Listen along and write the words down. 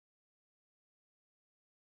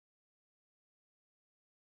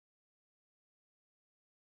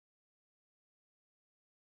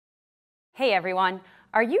Hey everyone,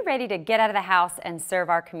 are you ready to get out of the house and serve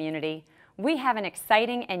our community? We have an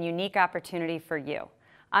exciting and unique opportunity for you.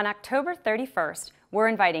 On October 31st, we're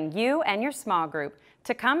inviting you and your small group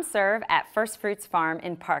to come serve at First Fruits Farm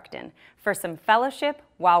in Parkton for some fellowship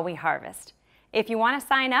while we harvest. If you want to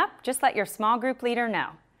sign up, just let your small group leader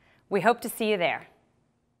know. We hope to see you there.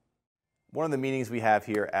 One of the meetings we have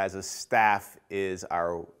here as a staff is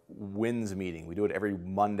our WINS meeting. We do it every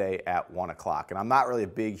Monday at 1 o'clock. And I'm not really a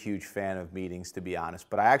big, huge fan of meetings, to be honest,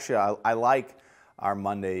 but I like our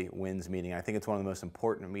Monday WINS meeting. I think it's one of the most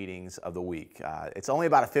important meetings of the week. It's only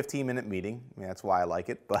about a 15-minute meeting. I mean, that's why I like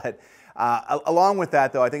it. But along with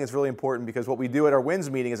that, though, I think it's really important because what we do at our WINS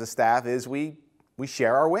meeting as a staff is we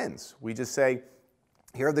share our wins. We just say,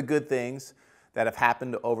 here are the good things that have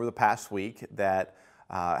happened over the past week that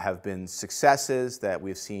have been successes, that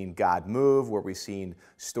we've seen God move, where we've seen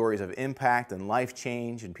stories of impact and life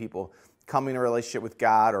change and people coming in a relationship with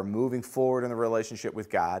God or moving forward in the relationship with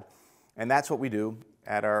God. And that's what we do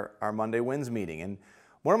at our Monday WINS meeting. And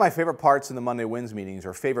one of my favorite parts in the Monday WINS meetings,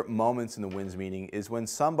 or favorite moments in the WINS meeting, is when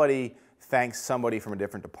somebody thanks somebody from a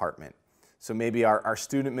different department. So maybe our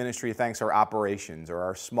student ministry thanks our operations, or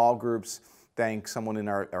our small groups thank someone in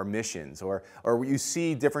our missions, or you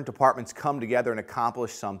see different departments come together and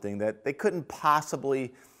accomplish something that they couldn't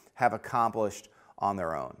possibly have accomplished on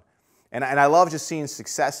their own. And I love just seeing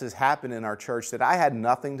successes happen in our church that I had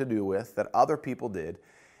nothing to do with, that other people did.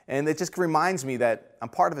 And it just reminds me that I'm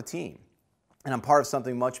part of a team, and I'm part of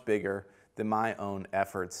something much bigger than my own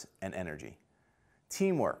efforts and energy.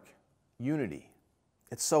 Teamwork, unity,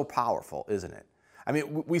 it's so powerful, isn't it? I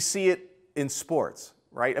mean, we see it in sports.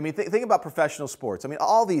 Right? I mean, think about professional sports. I mean,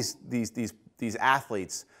 all these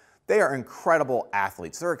athletes, they are incredible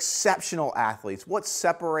athletes. They're exceptional athletes. What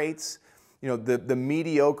separates, the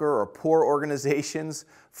mediocre or poor organizations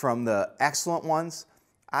from the excellent ones?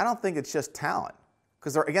 I don't think it's just talent,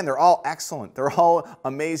 because they're all excellent. They're all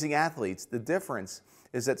amazing athletes. The difference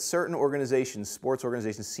is that certain organizations, sports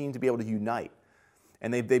organizations, seem to be able to unite,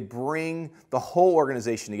 and they bring the whole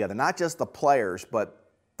organization together, not just the players, but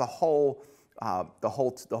the whole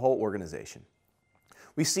organization.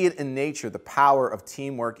 We see it in nature, the power of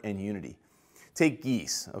teamwork and unity. Take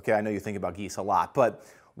geese. Okay, I know you think about geese a lot, but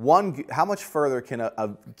how much further can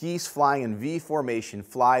a geese flying in V formation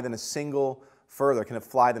fly than a single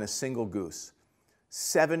goose?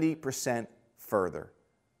 70% further.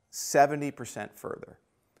 70% further.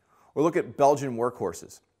 Or look at Belgian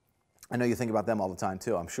workhorses. I know you think about them all the time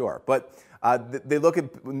too, I'm sure. But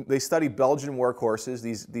they study Belgian workhorses,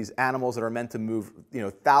 these animals that are meant to move,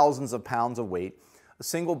 thousands of pounds of weight. A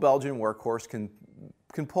single Belgian workhorse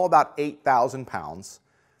can pull about 8,000 pounds.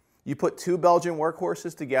 You put two Belgian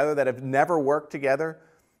workhorses together that have never worked together,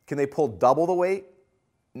 can they pull double the weight?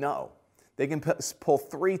 No. They can pull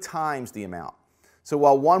 3 times the amount. So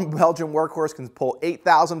while one Belgian workhorse can pull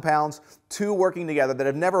 8,000 pounds, two working together that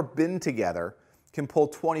have never been together can pull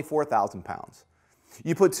 24,000 pounds.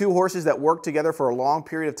 You put two horses that work together for a long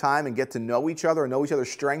period of time and get to know each other and know each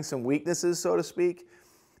other's strengths and weaknesses, so to speak,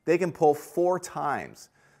 they can pull 4 times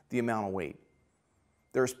the amount of weight.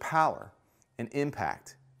 There's power and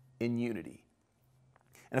impact in unity.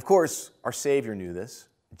 And of course, our Savior knew this.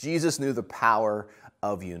 Jesus knew the power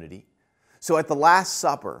of unity. So at the Last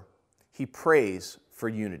Supper, he prays for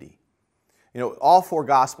unity. All 4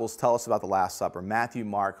 Gospels tell us about the Last Supper: Matthew,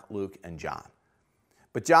 Mark, Luke, and John.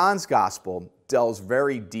 But John's gospel delves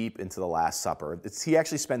very deep into the Last Supper. He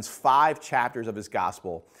actually spends 5 chapters of his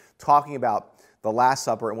gospel talking about the Last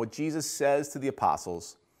Supper and what Jesus says to the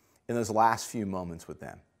apostles in those last few moments with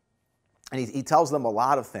them. And he tells them a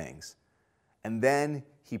lot of things. And then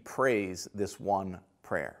he prays this one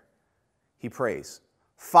prayer. He prays,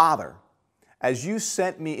 "Father, as you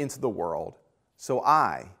sent me into the world, so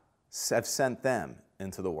I have sent them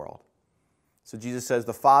into the world." So Jesus says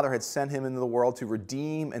the Father had sent him into the world to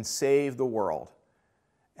redeem and save the world.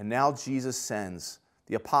 And now Jesus sends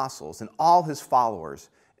the apostles and all his followers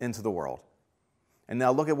into the world. And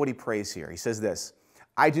now look at what he prays here. He says this: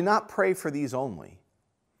 "I do not pray for these only,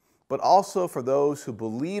 but also for those who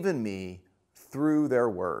believe in me through their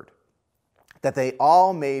word, that they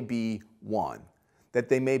all may be one, that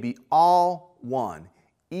they may be all one,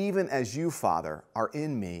 even as you, Father, are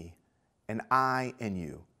in me and I in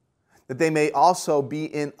you, that they may also be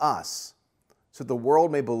in us, so the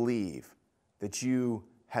world may believe that you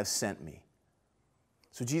have sent me."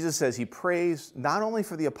 So Jesus says he prays not only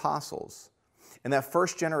for the apostles and that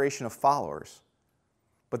first generation of followers,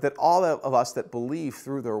 but that all of us that believe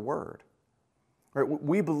through their word. Right?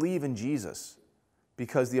 We believe in Jesus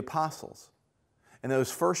because the apostles and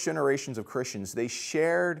those first generations of Christians, they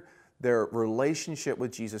shared their relationship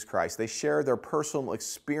with Jesus Christ. They share their personal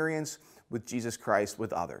experience with Jesus Christ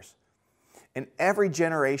with others. And every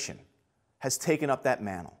generation has taken up that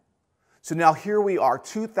mantle. So now here we are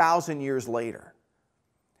 2,000 years later,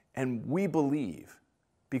 and we believe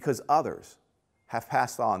because others have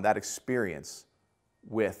passed on that experience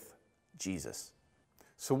with Jesus.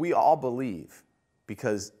 So we all believe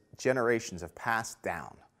because generations have passed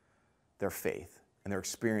down their faith and their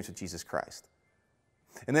experience with Jesus Christ.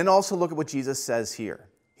 And then also look at what Jesus says here.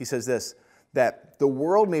 He says this, that the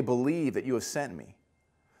world may believe that you have sent me.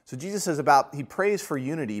 So Jesus says he prays for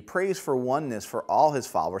unity, he prays for oneness for all his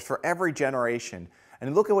followers, for every generation.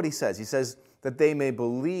 And look at what he says. He says that they may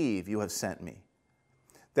believe you have sent me.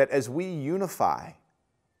 That as we unify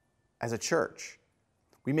as a church,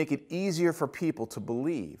 we make it easier for people to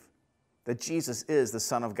believe that Jesus is the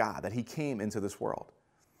Son of God, that he came into this world.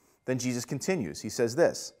 Then Jesus continues. He says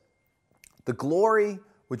this, the glory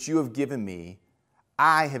which you have given me,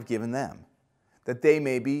 I have given them, that they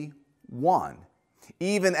may be one,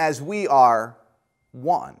 even as we are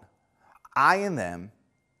one, I in them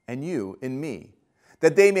and you in me,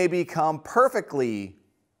 that they may become perfectly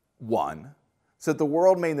one, so that the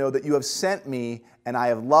world may know that you have sent me and I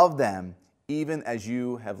have loved them, even as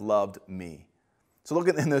you have loved me. So look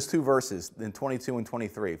at in those two verses, in 22 and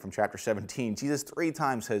 23 from chapter 17, Jesus 3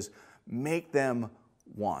 times says, make them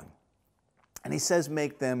one. And he says,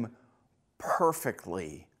 make them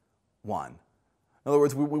perfectly one. In other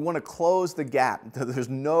words, we want to close the gap. There's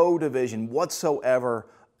no division whatsoever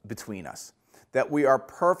between us. That we are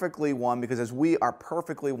perfectly one, because as we are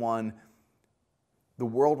perfectly one, the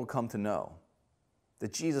world will come to know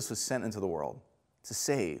that Jesus was sent into the world to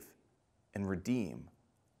save and redeem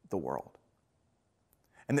the world.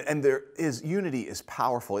 And unity is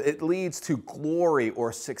powerful. It leads to glory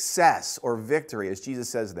or success or victory, as Jesus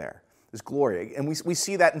says there. There's glory. And we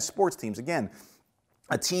see that in sports teams. Again,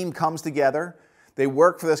 a team comes together, they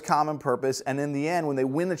work for this common purpose, and in the end, when they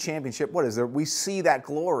win the championship, what is there? We see that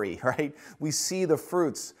glory, right? We see the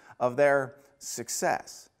fruits of their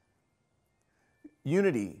success.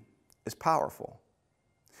 Unity is powerful.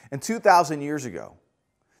 And 2,000 years ago,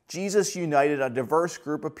 Jesus united a diverse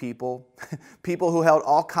group of people, people who held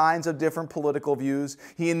all kinds of different political views.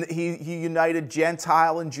 He united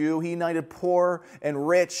Gentile and Jew. He united poor and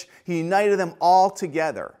rich. He united them all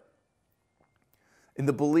together in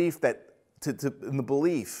the belief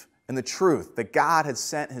and the truth that God had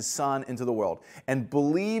sent his Son into the world. And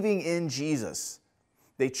believing in Jesus,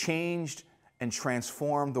 they changed and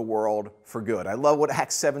transformed the world for good. I love what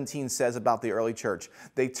Acts 17 says about the early church.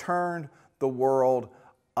 They turned the world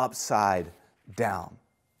upside down.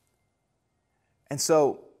 And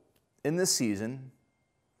so, in this season,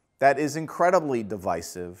 that is incredibly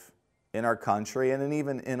divisive in our country and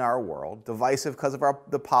even in our world. Divisive because of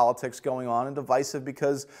the politics going on, and divisive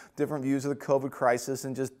because different views of the COVID crisis,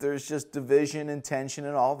 and there's just division and tension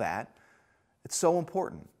and all that. It's so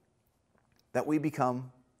important that we become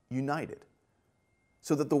united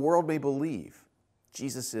so that the world may believe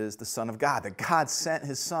Jesus is the Son of God, that God sent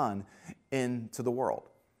his Son into the world.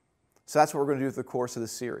 So that's what we're going to do through the course of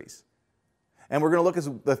this series. And we're going to look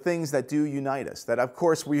at the things that do unite us, that of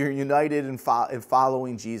course we are united in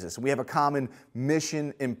following Jesus. We have a common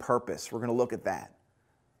mission and purpose. We're going to look at that.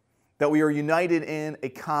 That we are united in a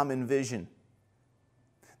common vision.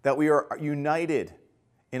 That we are united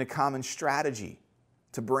in a common strategy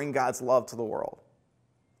to bring God's love to the world.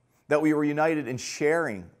 That we were united in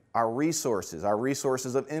sharing our resources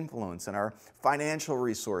of influence, and our financial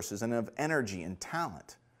resources, and of energy and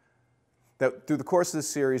talent. That through the course of this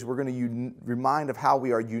series, we're going to remind of how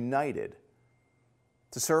we are united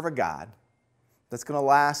to serve a God that's going to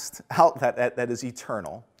last out, that is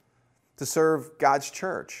eternal, to serve God's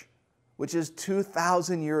church, which is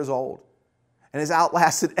 2,000 years old and has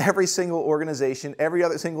outlasted every single organization, every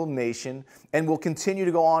other single nation, and will continue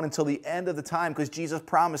to go on until the end of the time, because Jesus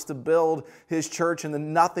promised to build his church and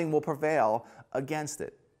then nothing will prevail against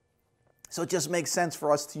it. So it just makes sense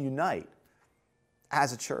for us to unite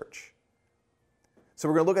as a church. So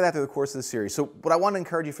we're going to look at that through the course of the series. So what I want to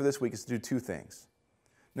encourage you for this week is to do two things.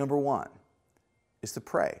 Number one is to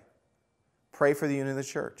pray. Pray for the unity of the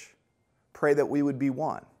church. Pray that we would be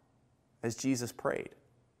one, as Jesus prayed.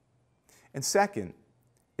 And second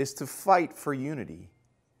is to fight for unity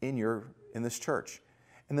in this church.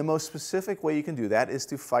 And the most specific way you can do that is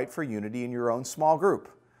to fight for unity in your own small group.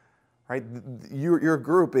 Right? Your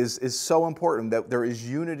group is so important that there is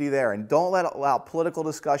unity there. And don't allow political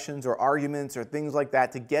discussions or arguments or things like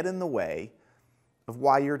that to get in the way of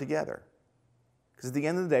why you're together. Because at the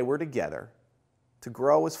end of the day, we're together to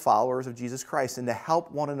grow as followers of Jesus Christ and to help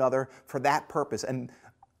one another for that purpose. And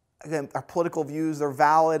again, our political views, they're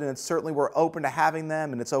valid, and it's certainly we're open to having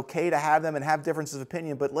them, and it's okay to have them and have differences of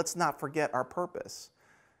opinion, but let's not forget our purpose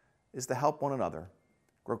is to help one another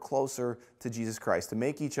grow closer to Jesus Christ, to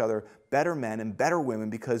make each other better men and better women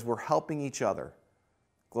because we're helping each other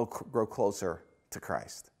grow closer to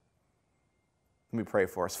Christ. Let me pray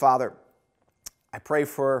for us. Father, I pray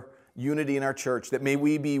for unity in our church, that may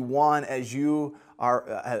we be one as you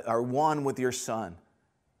are one with your Son,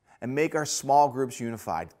 and make our small groups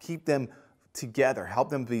unified. Keep them together. Help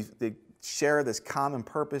them share this common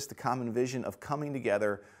purpose, the common vision of coming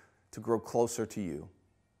together to grow closer to you.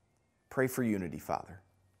 Pray for unity, Father.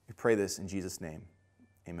 We pray this in Jesus' name.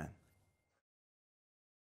 Amen.